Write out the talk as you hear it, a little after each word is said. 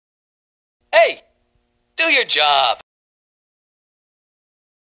Do your job.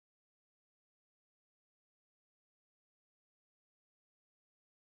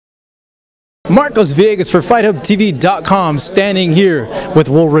 Marcos Villegas for FightHubTV.com, standing here with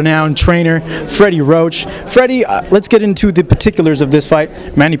world-renowned trainer Freddie Roach. Freddie, let's get into the particulars of this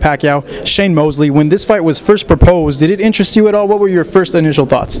fight. Manny Pacquiao, Shane Mosley. When this fight was first proposed, did it interest you at all? What were your first initial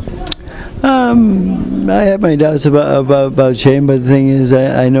thoughts? I have my doubts about Shane, but the thing is,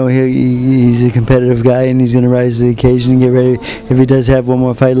 I know he's a competitive guy, and he's going to rise to the occasion and get ready. If he does have one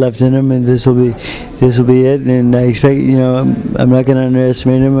more fight left in him, and this will be it. And I expect, I'm not going to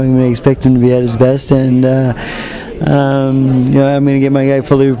underestimate him. I'm going to expect him to be at his best, and I'm going to get my guy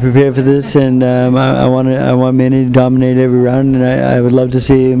fully prepared for this, and I want Manny to dominate every round, and I would love to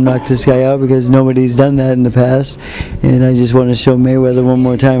see him knock this guy out because nobody's done that in the past, and I just want to show Mayweather one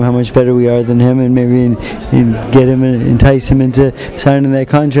more time how much better we are than him, and maybe get him and entice him into signing that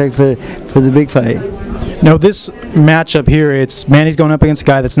contract for the big fight. Now this matchup here, it's Manny's going up against a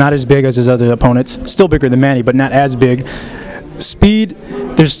guy that's not as big as his other opponents, still bigger than Manny, but not as big. Speed,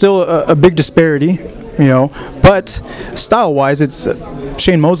 there's still a big disparity. But style-wise, it's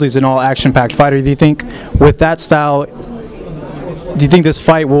Shane Mosley's an all-action-packed fighter. Do you think with that style, do you think this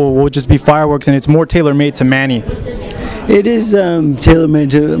fight will just be fireworks and it's more tailor-made to Manny? It is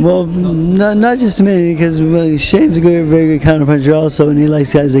tailor-made to, well, not just to Manny, because Shane's a very good counterpuncher also, and he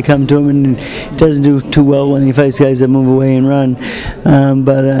likes guys that come to him, and he doesn't do too well when he fights guys that move away and run.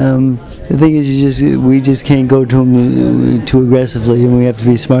 The thing is, we just can't go to him too aggressively, and we have to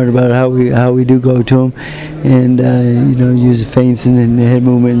be smart about how we do go to him, and use feints and head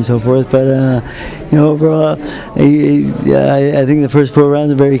movement and so forth. But overall, I think the first 4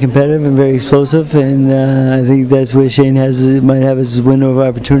 rounds are very competitive and very explosive, and I think that's where Shane might have his window of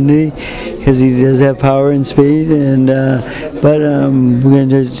opportunity, because he does have power and speed. And we're going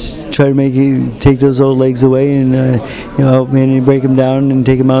to just try to take those old legs away, and help Manny break him down and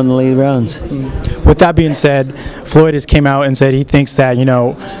take him out in the late rounds. With that being said, Floyd has came out and said he thinks that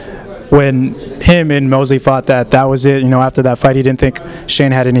when him and Mosley fought, that was it. After that fight, he didn't think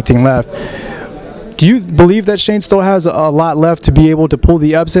Shane had anything left. Do you believe that Shane still has a lot left to be able to pull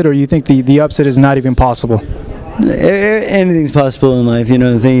the upset, or do you think the upset is not even possible? Anything's possible in life.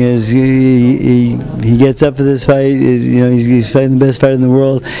 The thing is, he gets up for this fight. He's fighting the best fighter in the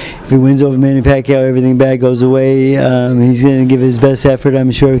world. If he wins over Manny Pacquiao, everything bad goes away. He's going to give his best effort, I'm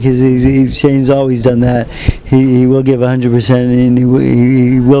sure, because Shane's always done that. He will give 100%, and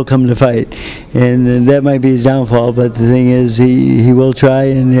he will come to fight. And that might be his downfall, but the thing is, he will try,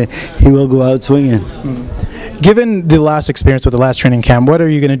 and he will go out swinging. Given the last experience with the last training camp, what are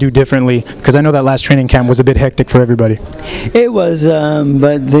you going to do differently? Because I know that last training camp was a bit hectic for everybody. It was,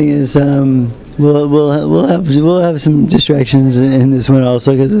 but the thing is, we'll have some distractions in this one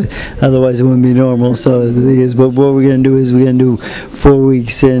also, because otherwise it wouldn't be normal. So the thing is, but what we're going to do is we're going to do 4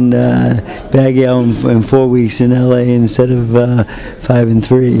 weeks in Pacquiao and 4 weeks in LA instead of 5 and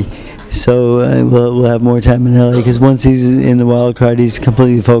 3. So we'll have more time in LA, because once he's in the wild card, he's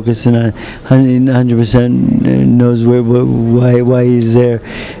completely focused and 100% knows why he's there.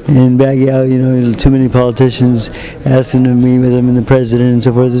 And Pacquiao, too many politicians asking to meet with him and the president and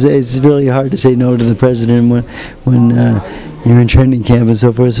so forth. It's really hard to say no to the president when you're in training camp and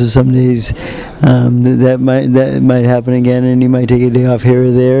so forth. So some days that might happen again, and you might take a day off here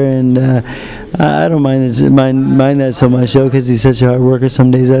or there. And I don't mind that so much, though, because he's such a hard worker.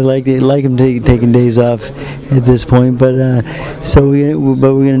 Some days I like him taking days off at this point. But we're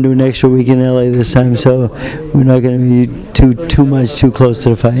going to do an extra week in LA this time, so we're not going to be too close to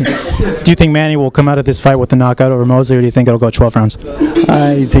the fight. Do you think Manny will come out of this fight with a knockout over Mosley, or do you think it'll go 12 rounds?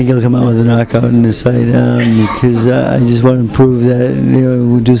 I think he'll come out with a knockout in this fight, because I just want to prove that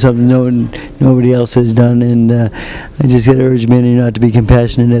we'll do something nobody else has done, and I just got to urge Manny not to be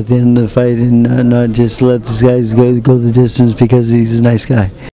compassionate at the end of the fight, and not just let these guys go the distance because he's a nice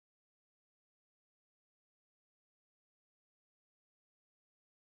guy.